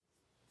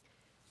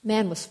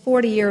Man was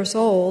 40 years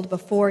old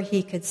before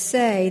he could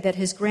say that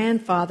his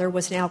grandfather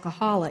was an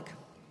alcoholic.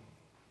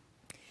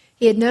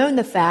 He had known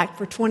the fact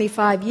for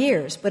 25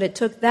 years, but it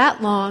took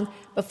that long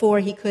before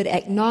he could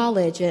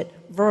acknowledge it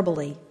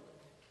verbally.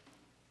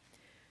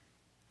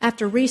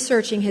 After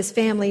researching his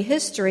family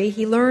history,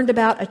 he learned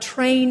about a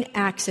train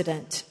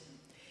accident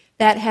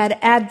that had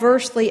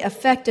adversely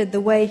affected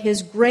the way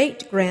his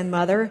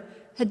great-grandmother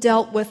had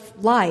dealt with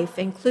life,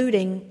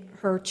 including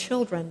her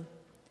children.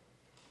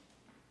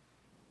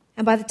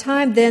 And by the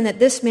time then that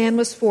this man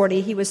was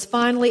 40, he was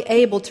finally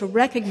able to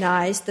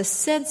recognize the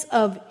sense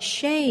of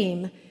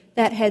shame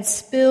that had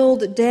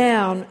spilled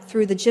down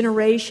through the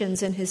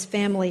generations in his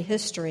family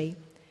history.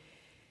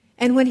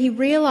 And when he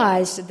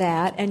realized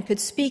that and could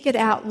speak it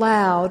out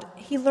loud,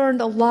 he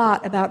learned a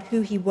lot about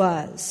who he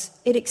was.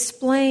 It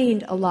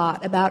explained a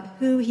lot about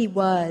who he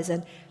was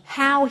and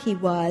how he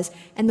was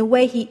and the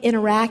way he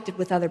interacted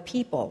with other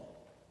people.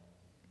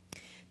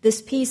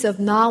 This piece of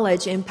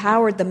knowledge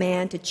empowered the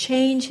man to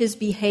change his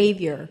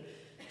behavior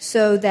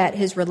so that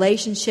his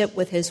relationship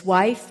with his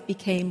wife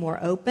became more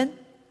open.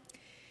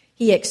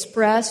 He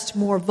expressed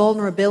more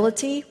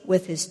vulnerability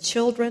with his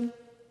children,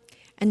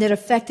 and it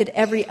affected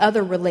every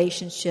other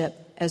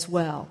relationship as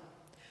well.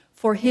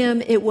 For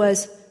him, it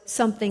was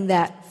something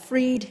that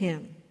freed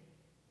him.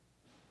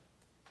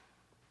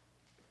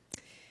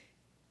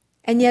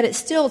 And yet it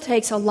still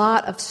takes a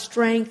lot of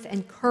strength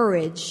and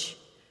courage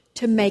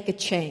to make a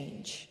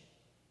change.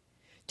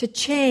 To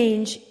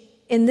change,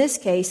 in this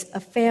case, a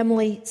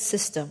family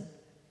system.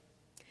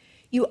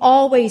 You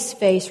always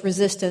face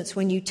resistance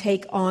when you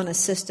take on a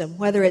system,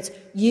 whether it's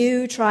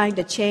you trying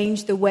to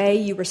change the way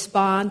you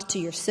respond to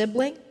your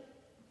sibling,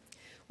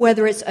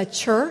 whether it's a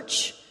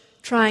church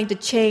trying to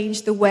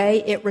change the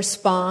way it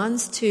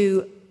responds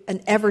to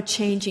an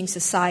ever-changing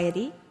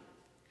society,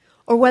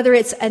 or whether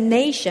it's a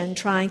nation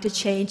trying to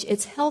change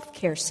its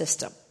healthcare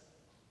system.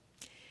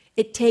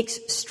 It takes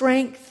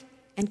strength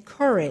and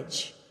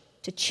courage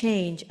to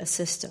change a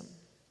system.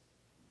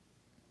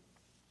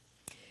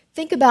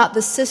 Think about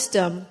the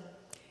system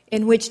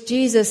in which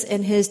Jesus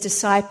and his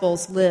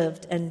disciples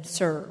lived and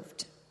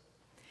served.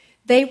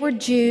 They were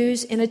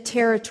Jews in a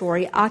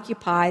territory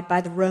occupied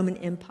by the Roman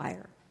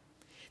Empire.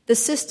 The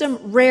system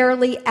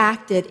rarely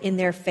acted in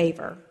their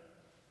favor.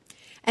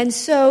 And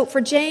so,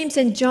 for James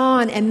and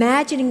John,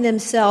 imagining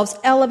themselves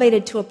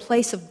elevated to a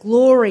place of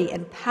glory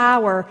and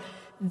power,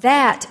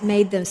 that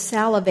made them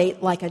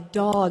salivate like a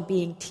dog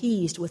being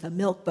teased with a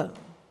milk bone.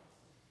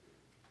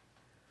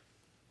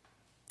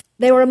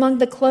 They were among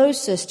the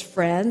closest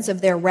friends of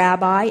their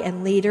rabbi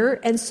and leader,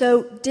 and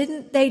so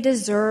didn't they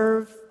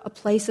deserve a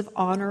place of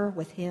honor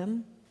with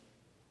him?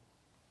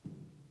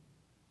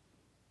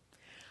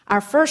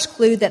 Our first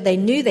clue that they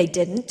knew they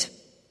didn't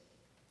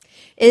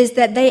is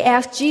that they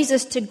asked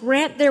Jesus to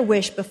grant their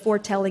wish before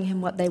telling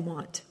him what they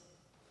want.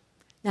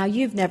 Now,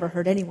 you've never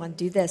heard anyone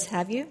do this,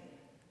 have you?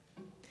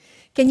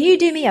 Can you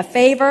do me a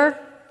favor?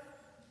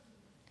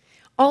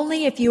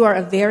 Only if you are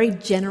a very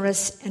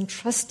generous and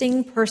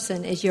trusting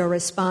person is your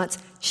response,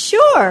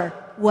 sure,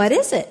 what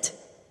is it?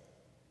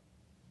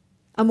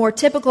 A more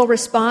typical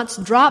response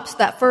drops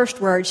that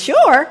first word,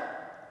 sure,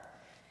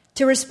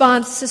 to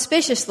respond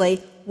suspiciously,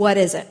 what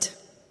is it?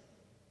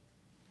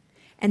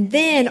 And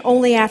then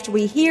only after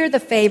we hear the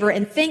favor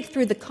and think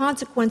through the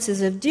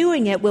consequences of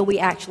doing it will we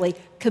actually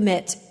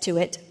commit to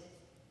it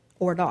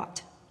or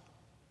not.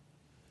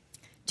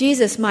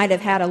 Jesus might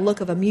have had a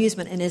look of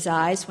amusement in his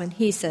eyes when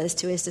he says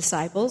to his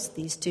disciples,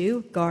 these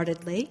two,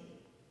 guardedly,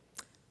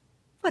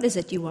 what is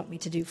it you want me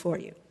to do for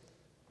you?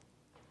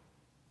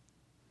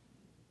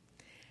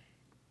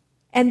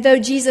 And though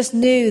Jesus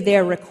knew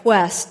their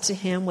request to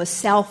him was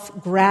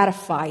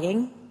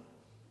self-gratifying,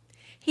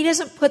 he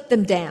doesn't put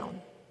them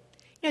down.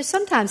 You know,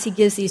 sometimes he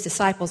gives these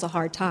disciples a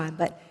hard time,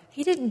 but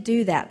he didn't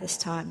do that this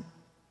time.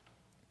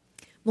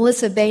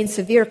 Melissa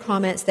Bain-Severe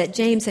comments that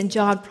James and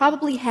John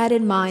probably had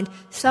in mind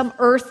some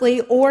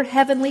earthly or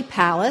heavenly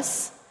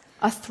palace,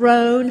 a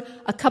throne,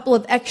 a couple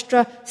of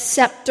extra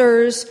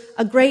scepters,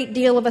 a great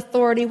deal of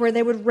authority where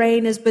they would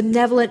reign as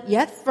benevolent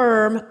yet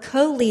firm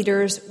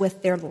co-leaders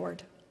with their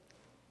Lord.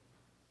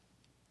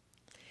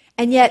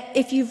 And yet,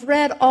 if you've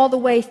read all the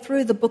way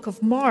through the book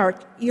of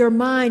Mark, your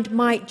mind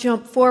might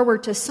jump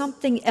forward to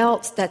something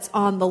else that's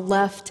on the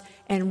left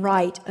and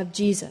right of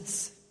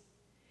Jesus.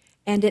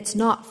 And it's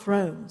not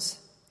thrones,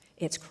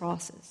 it's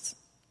crosses.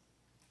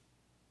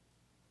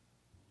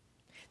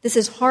 This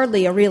is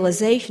hardly a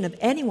realization of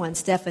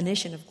anyone's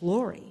definition of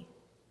glory.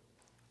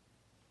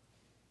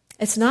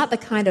 It's not the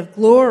kind of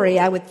glory,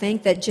 I would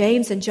think, that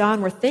James and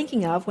John were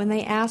thinking of when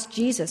they asked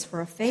Jesus for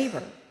a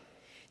favor.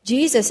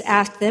 Jesus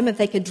asked them if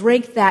they could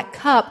drink that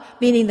cup,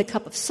 meaning the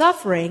cup of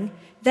suffering.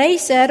 They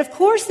said, of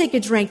course they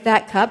could drink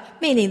that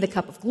cup, meaning the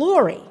cup of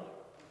glory.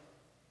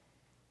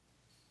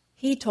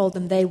 He told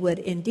them they would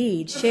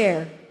indeed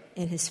share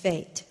in his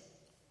fate.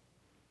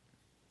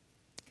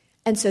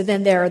 And so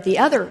then there are the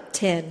other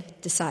 10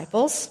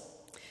 disciples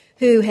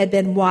who had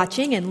been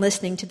watching and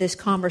listening to this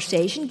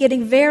conversation,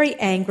 getting very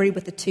angry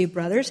with the two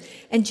brothers,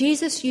 and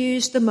Jesus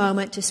used the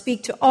moment to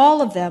speak to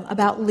all of them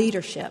about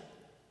leadership.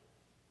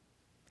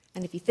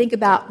 And if you think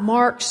about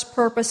Mark's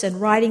purpose in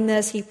writing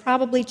this, he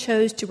probably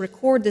chose to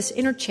record this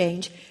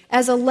interchange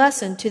as a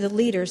lesson to the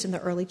leaders in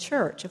the early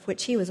church, of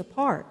which he was a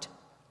part.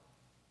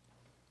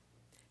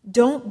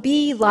 Don't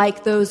be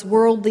like those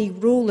worldly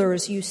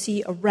rulers you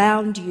see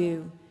around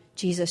you,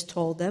 Jesus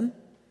told them.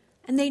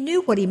 And they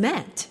knew what he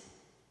meant.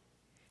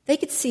 They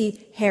could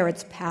see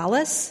Herod's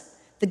palace,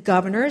 the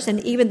governors, and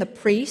even the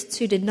priests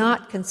who did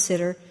not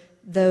consider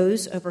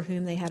those over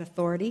whom they had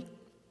authority.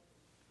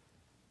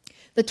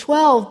 The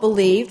 12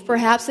 believed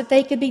perhaps that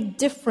they could be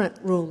different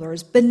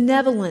rulers,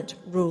 benevolent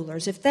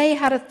rulers. If they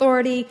had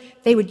authority,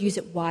 they would use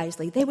it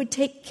wisely. They would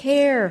take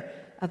care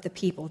of the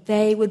people.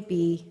 They would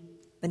be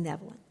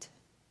benevolent.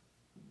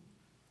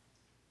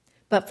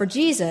 But for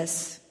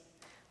Jesus,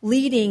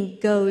 leading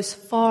goes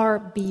far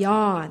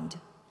beyond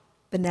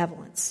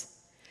benevolence.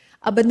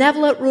 A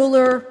benevolent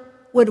ruler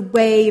would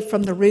wave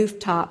from the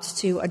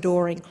rooftops to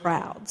adoring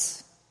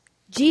crowds.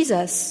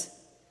 Jesus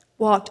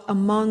walked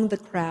among the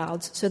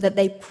crowds so that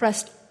they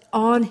pressed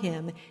on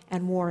him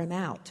and wore him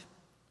out.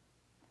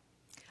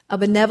 A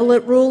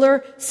benevolent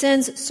ruler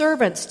sends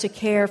servants to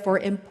care for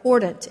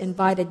important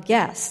invited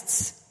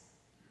guests.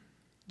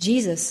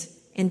 Jesus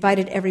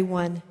invited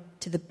everyone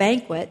to the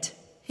banquet,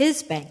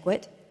 his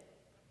banquet,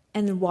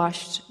 and then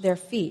washed their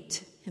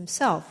feet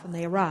himself when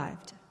they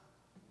arrived.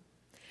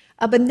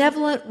 A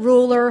benevolent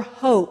ruler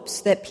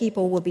hopes that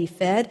people will be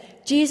fed.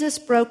 Jesus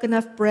broke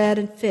enough bread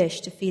and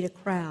fish to feed a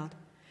crowd.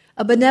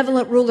 A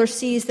benevolent ruler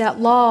sees that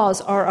laws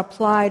are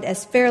applied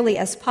as fairly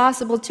as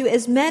possible to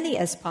as many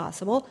as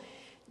possible.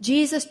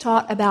 Jesus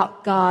taught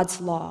about God's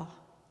law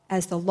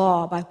as the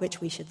law by which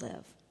we should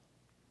live.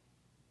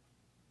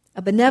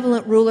 A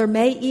benevolent ruler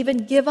may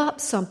even give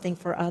up something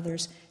for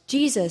others.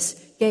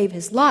 Jesus gave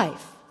his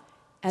life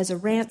as a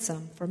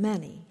ransom for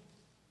many.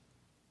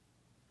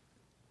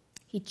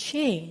 He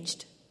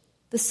changed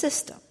the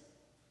system.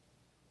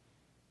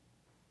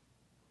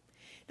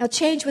 Now,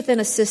 change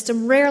within a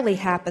system rarely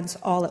happens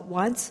all at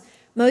once.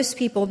 Most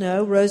people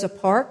know Rosa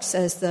Parks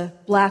as the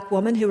black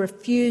woman who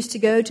refused to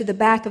go to the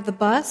back of the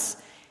bus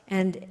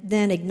and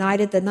then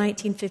ignited the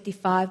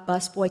 1955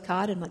 bus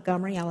boycott in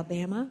Montgomery,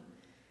 Alabama,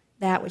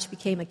 that which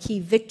became a key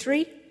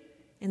victory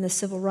in the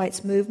civil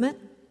rights movement.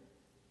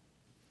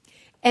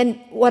 And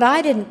what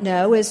I didn't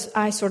know is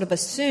I sort of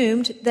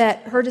assumed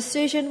that her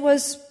decision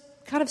was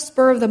kind of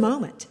spur of the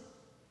moment,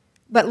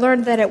 but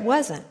learned that it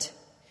wasn't.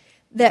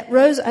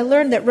 I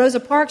learned that Rosa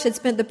Parks had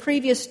spent the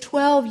previous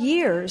 12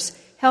 years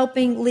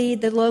helping lead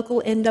the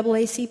local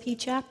NAACP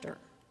chapter.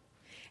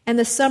 And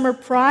the summer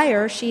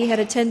prior, she had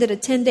attended a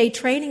 10-day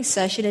training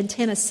session in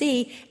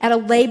Tennessee at a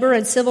labor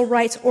and civil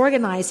rights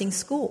organizing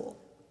school.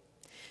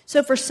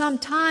 So for some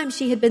time,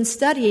 she had been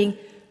studying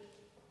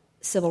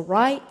civil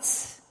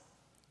rights,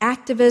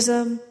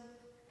 activism,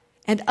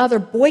 and other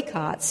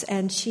boycotts,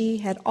 and she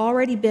had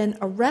already been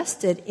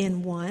arrested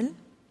in one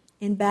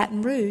in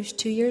Baton Rouge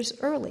 2 years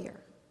earlier.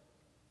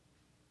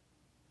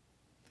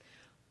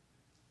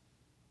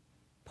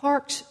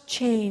 Parks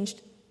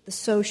changed the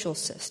social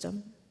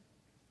system.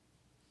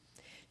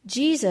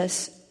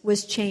 Jesus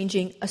was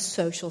changing a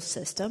social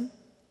system,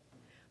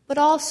 but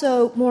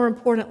also, more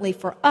importantly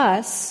for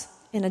us,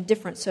 in a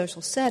different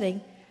social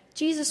setting,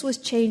 Jesus was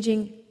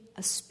changing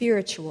a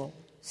spiritual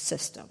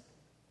system.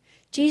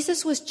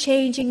 Jesus was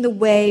changing the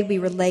way we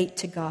relate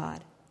to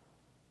God.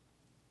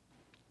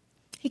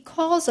 He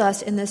calls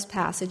us in this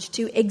passage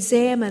to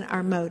examine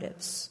our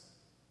motives.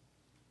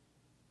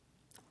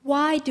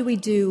 Why do we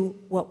do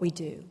what we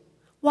do?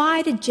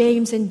 Why did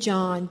James and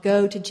John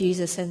go to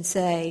Jesus and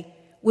say,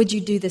 "Would you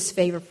do this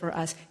favor for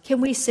us?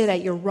 Can we sit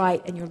at your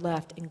right and your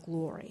left in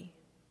glory?"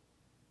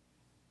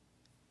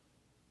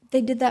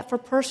 They did that for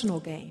personal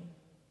gain.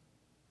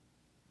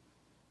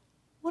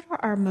 What are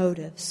our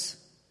motives?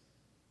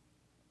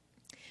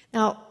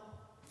 Now,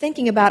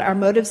 thinking about our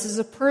motives is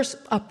a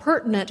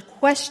pertinent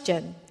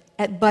question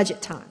at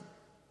budget time.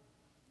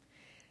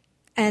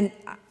 And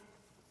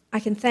I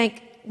can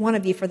thank one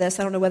of you for this.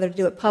 I don't know whether to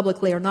do it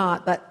publicly or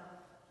not, but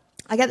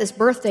I got this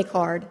birthday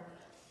card,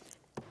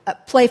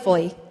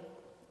 playfully,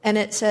 and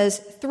it says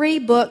 3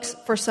 books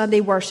for Sunday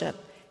worship.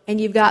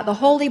 And you've got the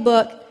Holy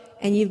Book,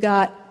 and you've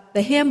got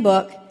the Hymn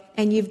Book,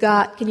 and you've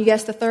got, can you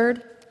guess the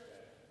third?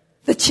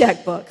 The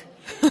checkbook.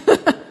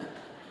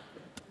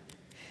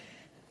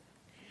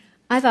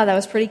 I thought that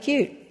was pretty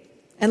cute.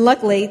 And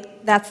luckily,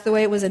 that's the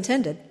way it was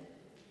intended.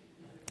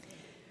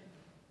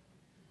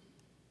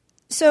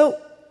 So,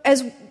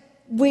 as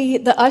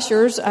the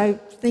ushers, I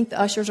think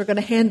the ushers are going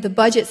to hand the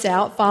budgets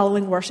out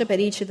following worship at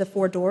each of the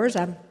 4 doors.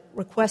 I'm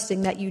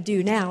requesting that you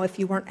do now if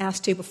you weren't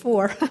asked to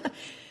before.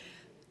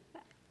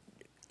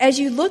 As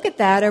you look at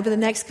that over the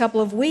next couple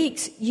of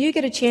weeks, you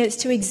get a chance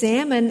to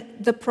examine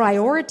the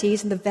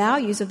priorities and the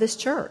values of this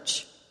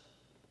church,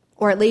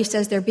 or at least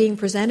as they're being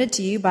presented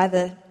to you by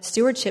the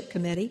stewardship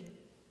committee.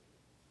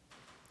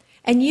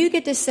 And you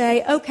get to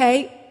say,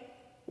 okay,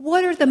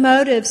 what are the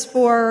motives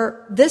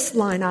for this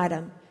line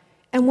item?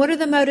 And what are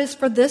the motives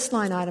for this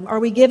line item? Are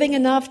we giving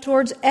enough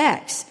towards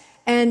X?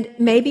 And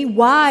maybe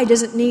Y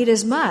doesn't need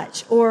as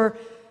much? Or,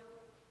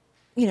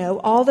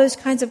 all those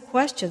kinds of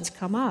questions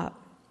come up.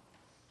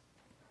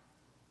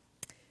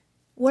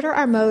 What are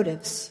our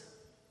motives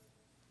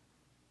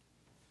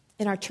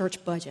in our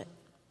church budget?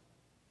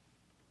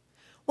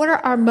 What are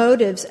our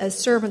motives as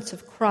servants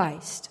of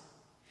Christ?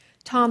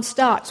 Tom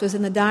Stocks was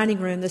in the dining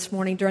room this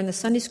morning during the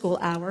Sunday school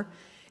hour,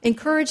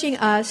 encouraging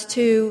us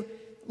to,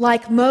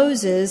 like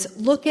Moses,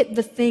 look at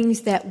the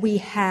things that we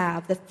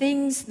have, the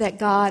things that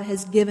God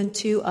has given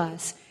to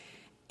us,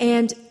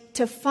 and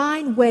to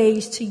find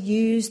ways to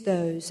use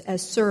those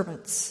as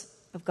servants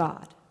of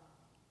God.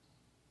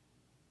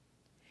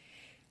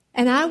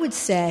 And I would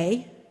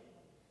say,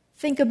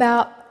 think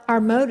about our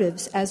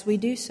motives as we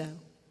do so.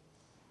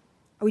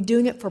 Are we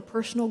doing it for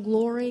personal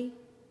glory?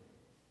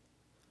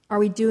 Are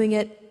we doing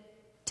it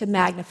to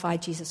magnify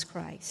Jesus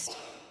Christ?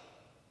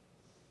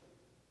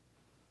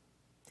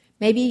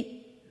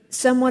 Maybe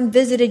someone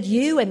visited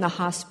you in the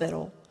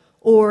hospital,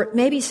 or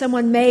maybe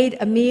someone made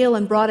a meal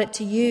and brought it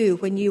to you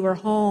when you were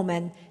home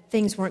and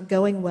things weren't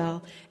going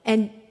well.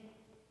 And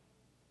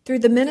through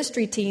the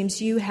ministry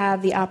teams, you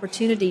have the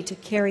opportunity to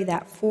carry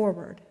that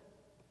forward.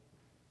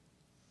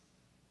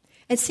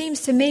 It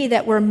seems to me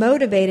that we're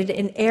motivated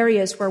in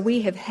areas where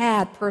we have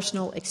had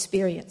personal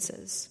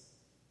experiences.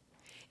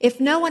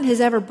 If no one has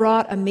ever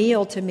brought a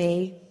meal to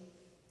me,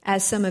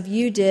 as some of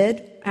you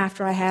did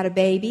after I had a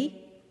baby,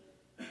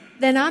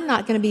 then I'm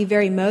not going to be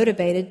very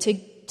motivated to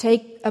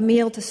take a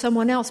meal to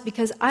someone else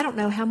because I don't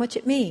know how much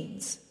it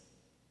means.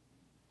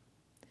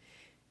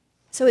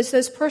 So it's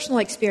those personal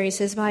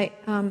experiences. My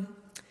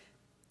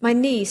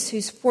niece,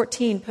 who's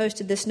 14,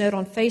 posted this note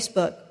on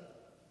Facebook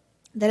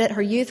that at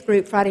her youth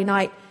group Friday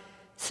night,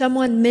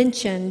 someone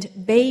mentioned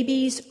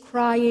babies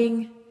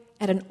crying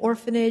at an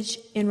orphanage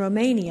in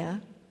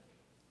Romania,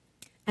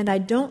 and I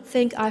don't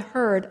think I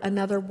heard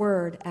another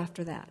word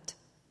after that.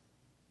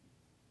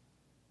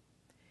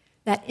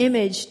 That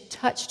image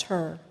touched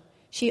her.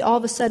 She all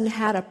of a sudden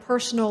had a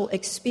personal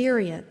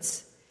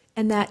experience,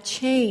 and that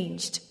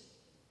changed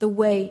the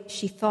way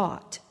she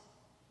thought.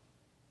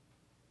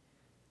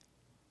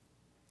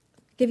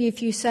 I'll give you a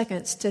few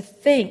seconds to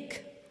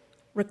think,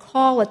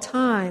 recall a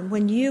time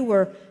when you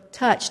were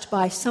touched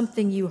by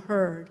something you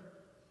heard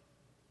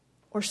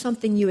or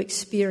something you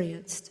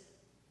experienced.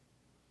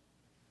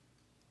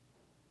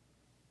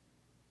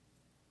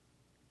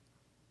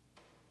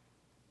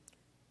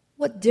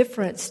 What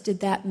difference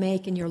did that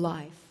make in your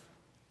life?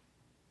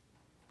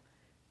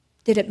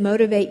 Did it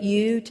motivate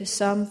you to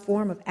some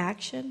form of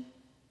action?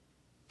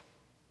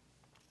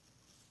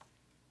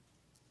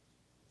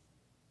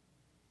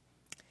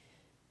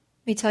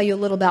 Let me tell you a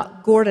little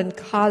about Gordon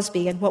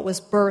Cosby and what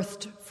was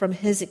birthed from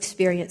his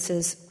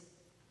experiences.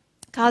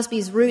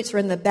 Cosby's roots are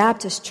in the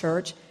Baptist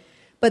church,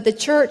 but the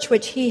church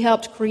which he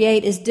helped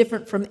create is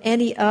different from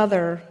any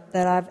other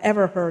that I've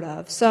ever heard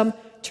of. Some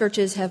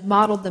churches have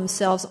modeled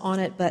themselves on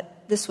it,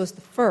 but this was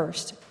the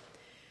first.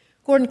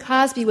 Gordon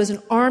Cosby was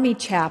an army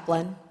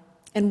chaplain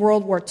in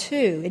World War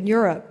II in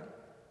Europe,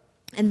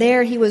 and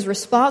there he was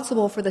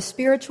responsible for the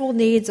spiritual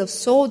needs of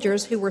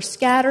soldiers who were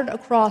scattered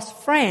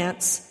across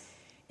France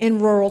in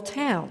rural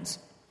towns,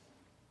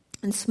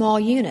 in small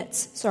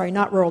units. Sorry,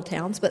 not rural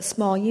towns, but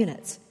small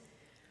units.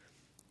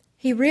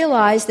 He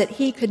realized that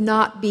he could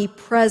not be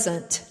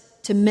present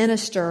to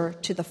minister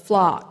to the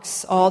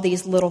flocks, all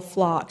these little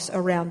flocks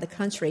around the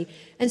country.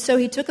 And so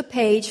he took a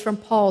page from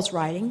Paul's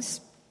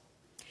writings,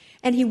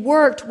 and he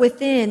worked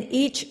within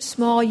each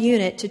small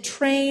unit to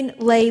train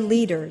lay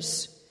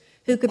leaders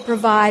who could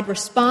provide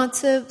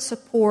responsive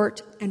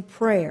support and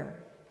prayer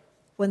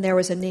when there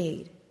was a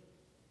need.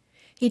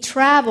 He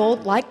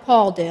traveled, like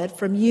Paul did,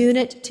 from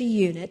unit to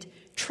unit,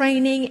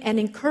 training and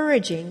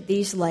encouraging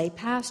these lay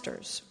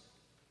pastors.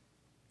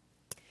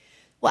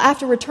 Well,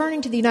 after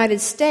returning to the United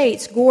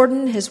States,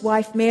 Gordon, his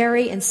wife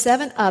Mary, and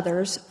 7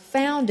 others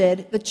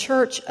founded the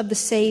Church of the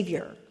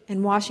Savior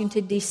in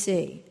Washington,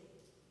 D.C.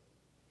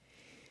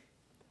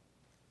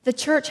 The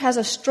church has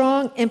a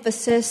strong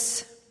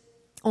emphasis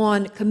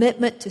on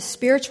commitment to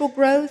spiritual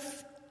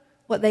growth,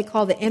 what they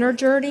call the inner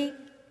journey,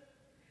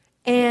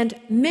 and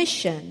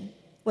mission,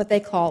 what they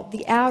call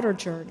the outer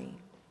journey.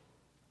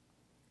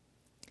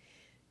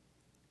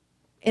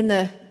 In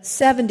the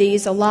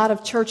 70s, a lot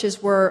of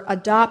churches were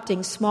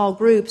adopting small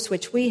groups,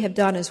 which we have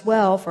done as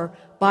well for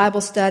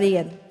Bible study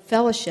and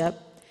fellowship.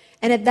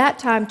 And at that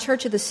time,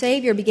 Church of the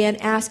Savior began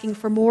asking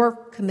for more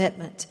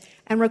commitment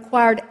and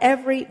required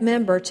every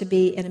member to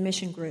be in a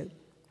mission group.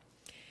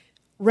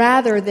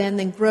 Rather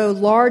than grow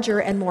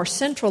larger and more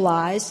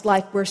centralized,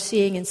 like we're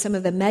seeing in some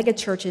of the mega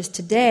churches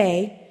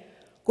today,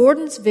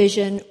 Gordon's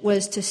vision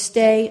was to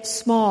stay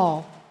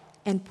small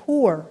and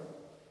poor.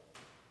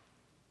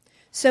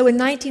 So in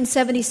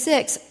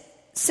 1976,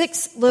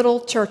 6 little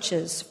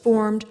churches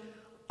formed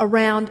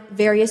around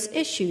various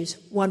issues.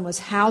 One was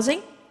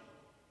housing,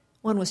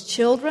 one was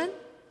children,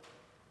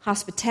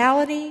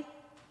 hospitality,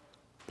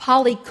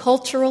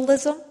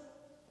 polyculturalism,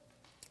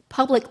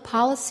 public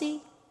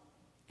policy,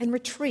 and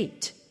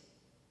retreat.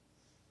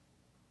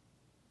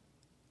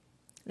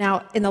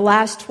 Now, in the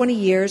last 20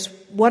 years,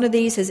 one of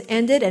these has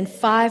ended, and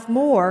 5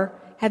 more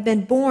have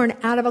been born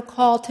out of a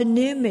call to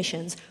new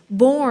missions,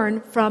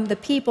 born from the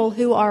people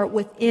who are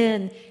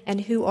within and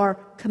who are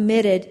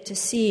committed to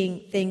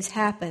seeing things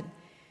happen.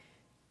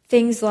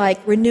 Things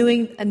like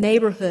renewing a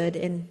neighborhood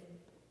in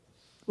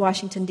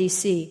Washington,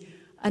 D.C.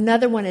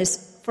 Another one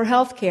is for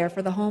health care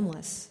for the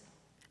homeless.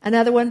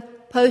 Another one,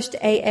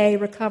 post-AA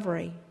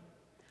recovery.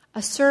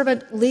 A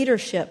servant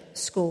leadership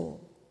school.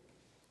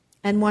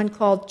 And one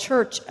called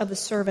Church of the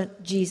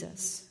Servant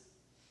Jesus.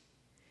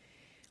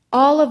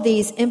 All of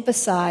these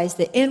emphasize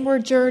the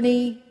inward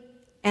journey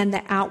and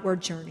the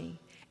outward journey.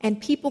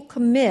 And people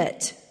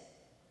commit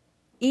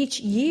each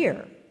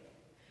year.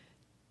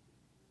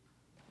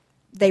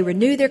 They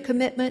renew their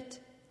commitment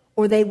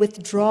or they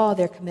withdraw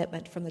their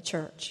commitment from the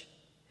church.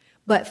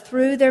 But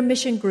through their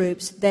mission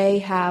groups, they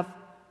have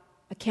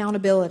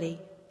accountability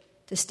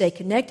to stay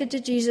connected to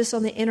Jesus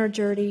on the inner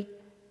journey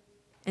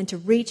and to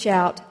reach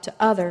out to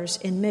others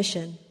in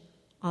mission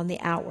on the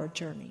outward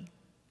journey.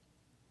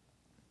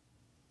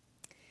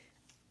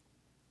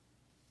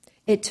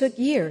 It took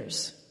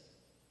years,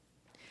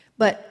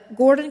 but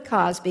Gordon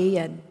Cosby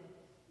and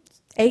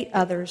 8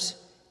 others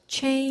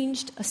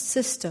changed a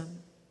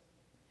system.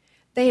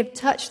 They have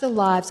touched the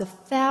lives of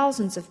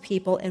thousands of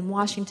people in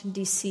Washington,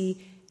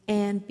 D.C.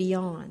 and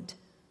beyond.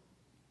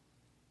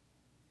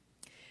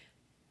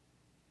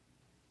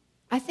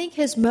 I think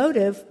his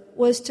motive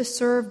was to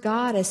serve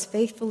God as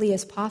faithfully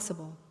as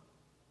possible.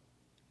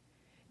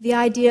 The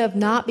idea of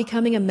not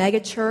becoming a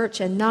megachurch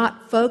and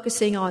not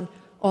focusing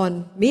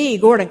on me,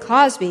 Gordon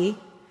Cosby,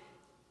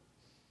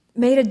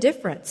 made a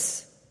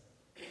difference.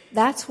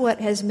 That's what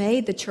has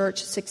made the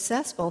church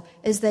successful,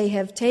 is they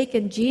have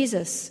taken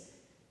Jesus'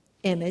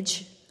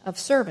 image of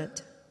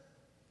servant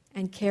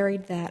and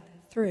carried that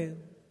through.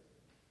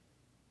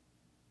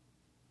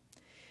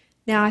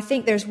 Now, I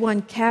think there's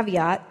one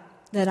caveat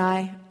that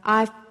I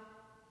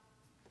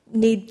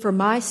need for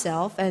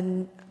myself,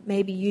 and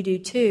maybe you do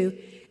too,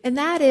 and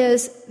that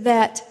is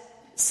that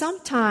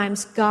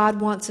sometimes God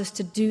wants us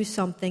to do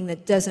something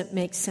that doesn't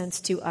make sense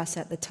to us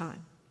at the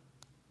time.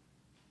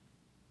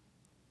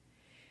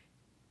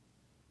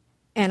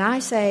 And I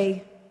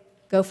say,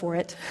 go for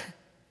it.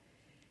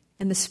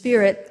 And the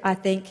Spirit, I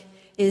think,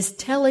 is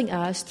telling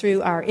us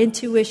through our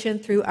intuition,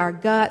 through our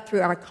gut,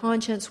 through our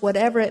conscience,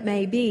 whatever it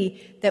may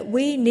be, that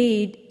we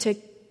need to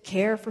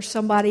care for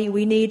somebody.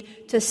 We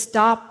need to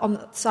stop on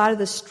the side of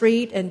the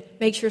street and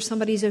make sure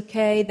somebody's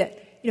okay. That,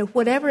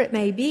 whatever it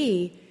may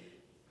be,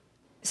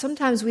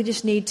 sometimes we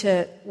just need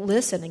to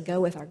listen and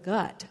go with our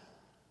gut.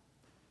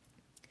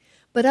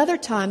 But other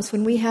times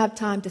when we have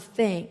time to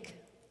think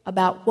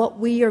about what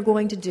we are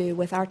going to do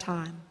with our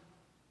time,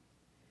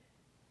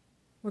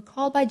 we're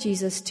called by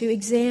Jesus to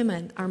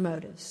examine our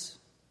motives.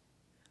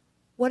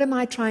 What am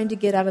I trying to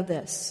get out of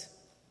this?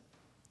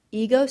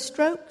 Ego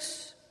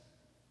strokes?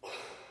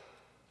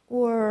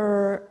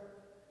 Or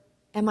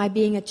am I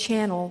being a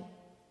channel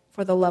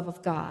for the love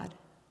of God?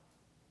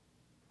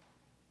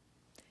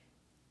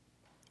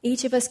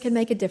 Each of us can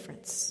make a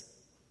difference,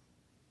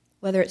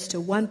 whether it's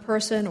to one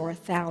person or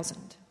 1,000.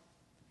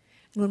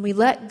 And when we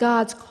let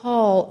God's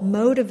call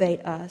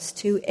motivate us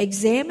to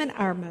examine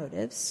our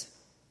motives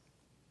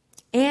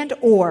and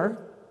or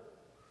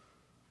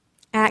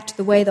act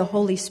the way the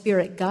Holy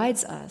Spirit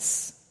guides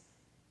us,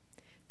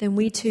 then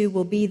we too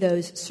will be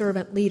those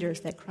servant leaders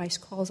that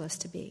Christ calls us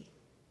to be.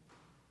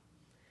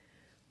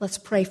 Let's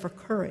pray for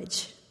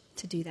courage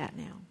to do that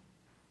now.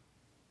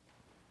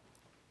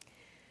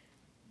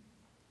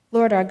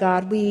 Lord our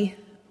God, we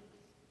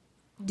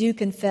do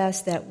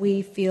confess that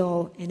we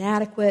feel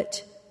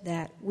inadequate,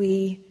 that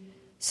we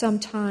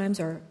sometimes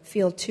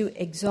feel too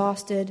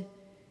exhausted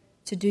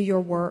to do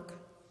your work.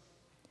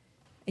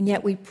 And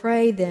yet we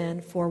pray then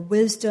for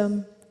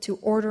wisdom to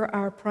order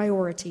our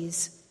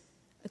priorities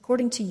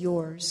according to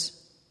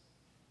yours,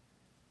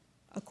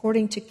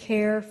 according to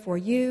care for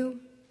you,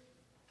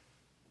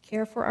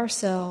 care for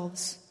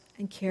ourselves,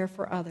 and care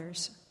for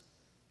others.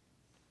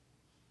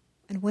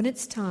 And when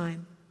it's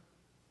time,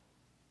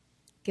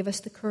 give us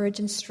the courage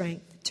and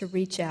strength to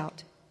reach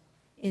out.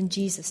 In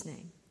Jesus'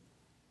 name,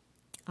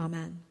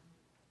 amen.